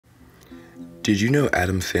Did you know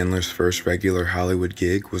Adam Sandler's first regular Hollywood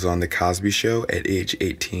gig was on The Cosby Show at age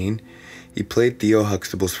 18? He played Theo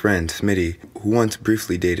Huxtable's friend, Smitty, who once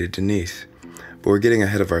briefly dated Denise. But we're getting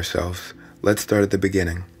ahead of ourselves. Let's start at the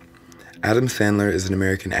beginning. Adam Sandler is an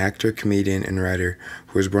American actor, comedian, and writer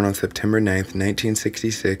who was born on September 9,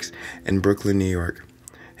 1966, in Brooklyn, New York.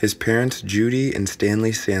 His parents, Judy and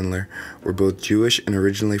Stanley Sandler, were both Jewish and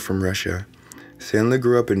originally from Russia. Sandler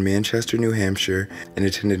grew up in Manchester, New Hampshire, and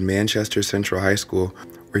attended Manchester Central High School,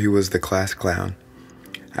 where he was the class clown.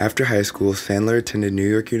 After high school, Sandler attended New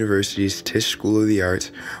York University's Tisch School of the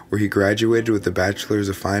Arts, where he graduated with a Bachelor's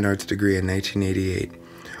of Fine Arts degree in 1988.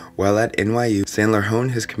 While at NYU, Sandler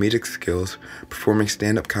honed his comedic skills, performing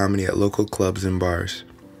stand-up comedy at local clubs and bars.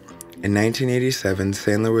 In 1987,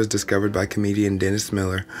 Sandler was discovered by comedian Dennis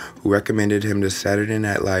Miller, who recommended him to Saturday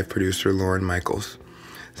Night Live producer Lorne Michaels.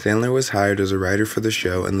 Sandler was hired as a writer for the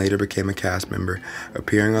show and later became a cast member,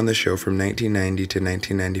 appearing on the show from 1990 to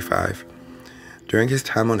 1995. During his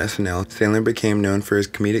time on SNL, Sandler became known for his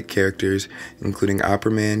comedic characters, including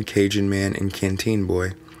Opera Man, Cajun Man, and Canteen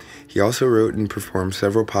Boy. He also wrote and performed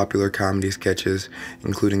several popular comedy sketches,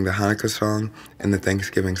 including the Hanukkah song and the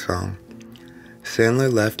Thanksgiving song.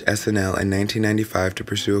 Sandler left SNL in 1995 to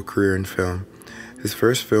pursue a career in film. His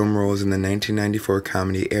first film role was in the 1994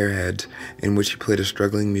 comedy Airheads, in which he played a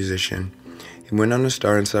struggling musician. He went on to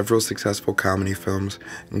star in several successful comedy films,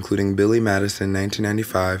 including Billy Madison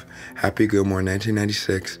 1995, Happy Gilmore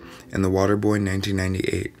 1996, and The Waterboy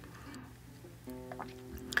 1998.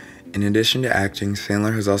 In addition to acting,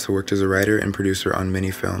 Sandler has also worked as a writer and producer on many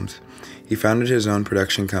films. He founded his own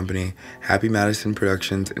production company, Happy Madison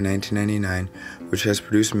Productions, in 1999, which has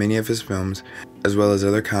produced many of his films, as well as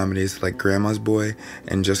other comedies like Grandma's Boy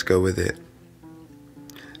and Just Go With It.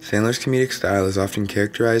 Sandler's comedic style is often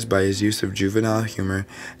characterized by his use of juvenile humor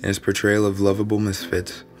and his portrayal of lovable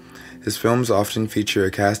misfits. His films often feature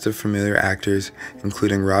a cast of familiar actors,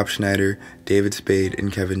 including Rob Schneider, David Spade,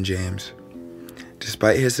 and Kevin James.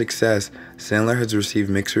 Despite his success, Sandler has received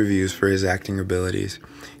mixed reviews for his acting abilities.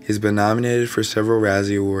 He has been nominated for several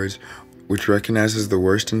Razzie Awards, which recognizes the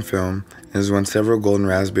worst in film, and has won several Golden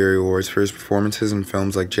Raspberry Awards for his performances in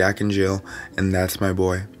films like Jack and Jill and That's My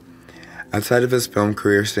Boy. Outside of his film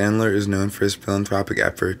career, Sandler is known for his philanthropic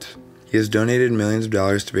efforts. He has donated millions of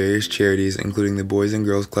dollars to various charities, including the Boys and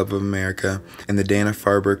Girls Club of America and the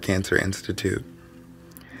Dana-Farber Cancer Institute.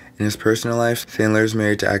 In his personal life, Sandler is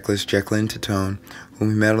married to actress Jacqueline Titone,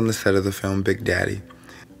 whom he met on the set of the film Big Daddy.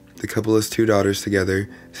 The couple has two daughters together,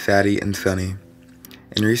 Sadie and Sunny.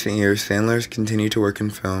 In recent years, Sandler has continued to work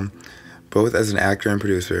in film, both as an actor and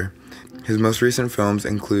producer. His most recent films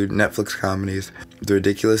include Netflix comedies The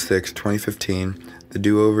Ridiculous Six 2015, The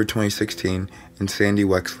Do-Over 2016, and Sandy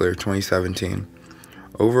Wexler 2017.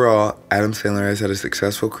 Overall, Adam Sandler has had a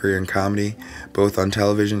successful career in comedy, both on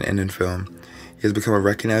television and in film. He has become a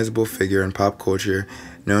recognizable figure in pop culture,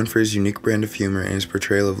 known for his unique brand of humor and his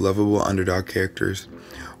portrayal of lovable underdog characters.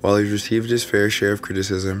 While he's received his fair share of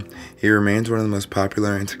criticism, he remains one of the most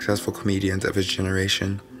popular and successful comedians of his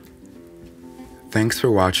generation. Thanks for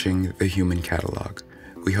watching The Human Catalog.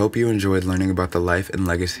 We hope you enjoyed learning about the life and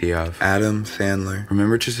legacy of Adam Sandler.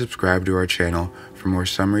 Remember to subscribe to our channel for more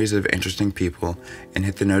summaries of interesting people and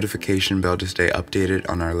hit the notification bell to stay updated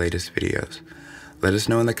on our latest videos. Let us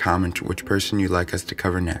know in the comments which person you'd like us to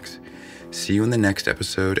cover next. See you in the next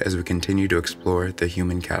episode as we continue to explore the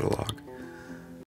human catalog.